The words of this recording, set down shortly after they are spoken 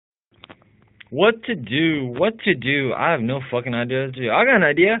What to do? What to do? I have no fucking idea what to do. I got an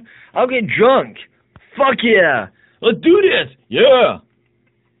idea. I'll get drunk. Fuck yeah! Let's do this! Yeah!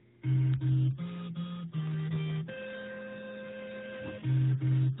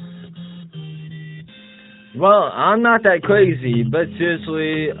 Well, I'm not that crazy, but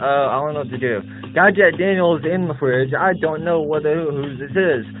seriously, I don't know what to do. Got Jack Daniels in the fridge. I don't know who this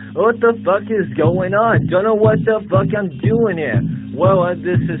is. What the fuck is going on? Don't know what the fuck I'm doing here. Well,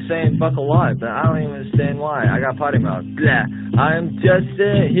 this is saying fuck a lot, but I don't even understand why. I got potty mouth. Blah. I'm just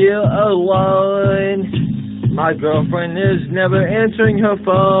sitting here alone. My girlfriend is never answering her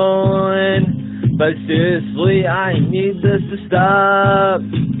phone. But seriously, I need this to stop.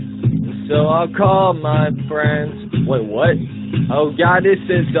 So I'll call my friends. Wait, what? Oh god, this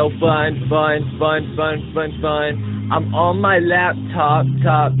is so fun. I'm on my laptop,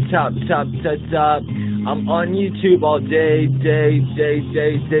 top. I'm on YouTube all day.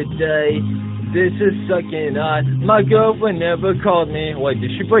 This is sucking on. My girlfriend never called me. Wait,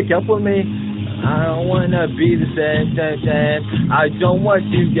 did she break up with me? I don't wanna be the same. I don't want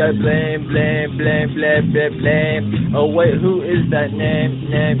to get blame. Oh wait, who is that name?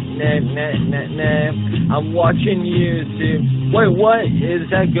 I'm watching YouTube. Wait, what is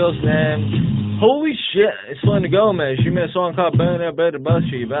that girl's name? Holy shit, it's Selena Gomez. She made a song called Burn Up Better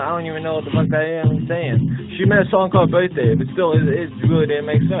Bushy, but I don't even know what the fuck I am saying. She made a song called Birthday, but still, it really didn't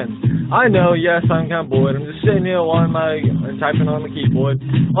make sense. I know, yes, I'm kind of bored. I'm just sitting here typing on the keyboard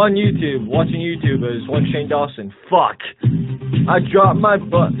on YouTube, watching YouTubers, one Shane Dawson. Fuck. I dropped my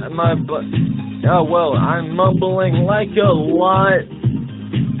butt. Oh, well, I'm mumbling like a lot.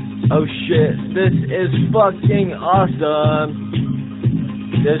 Oh, shit, this is fucking awesome.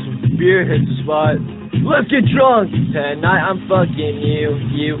 This beer hits the spot. Let's get drunk! Tonight I'm fucking you.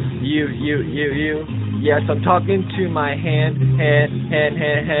 Yes, I'm talking to my hand.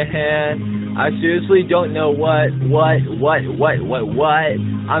 I seriously don't know what.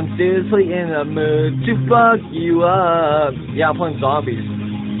 I'm seriously in the mood to fuck you up. Yeah, I'm playing zombies.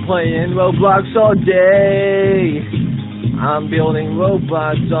 Playing Roblox all day. I'm building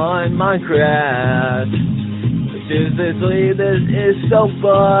robots on Minecraft. Seriously, this is so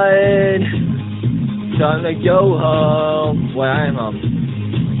fun. Time to go home. Well, I am home.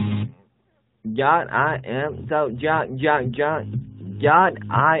 God, I am so drunk. God,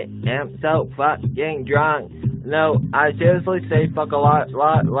 I am so fucking drunk. No, I seriously say fuck a lot.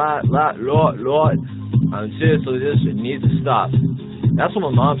 Seriously, this needs to stop. That's what my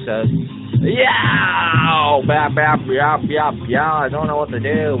mom says. Yeah! I don't know what to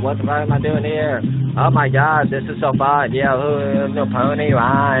do. What the fuck am I doing here? Oh my god, this is so fun. Yeah, no pony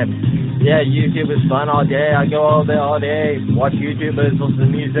rhyme. Yeah, YouTube is fun all day. I go all day. Watch YouTubers, listen to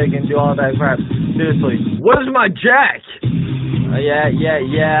music, and do all that crap. Seriously, where's my jack?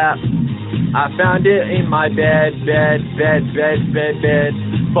 Yeah. I found it in my bed.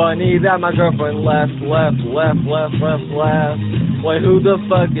 Funny that my girlfriend left. Wait, who the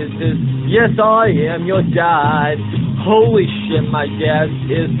fuck is this? Yes, I am your dad. Holy shit, my dad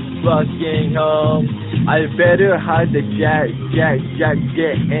is fucking home. I better hide the Jack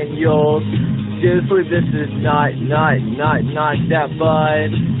Daniels. Seriously, this is not that fun.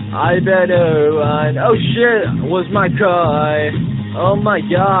 I better run. Oh shit, was my car. Oh my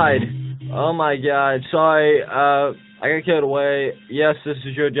god. Sorry, I got carried away. Yes, this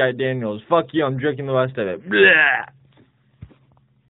is your Jack Daniels. Fuck you, I'm drinking the rest of it. Blah.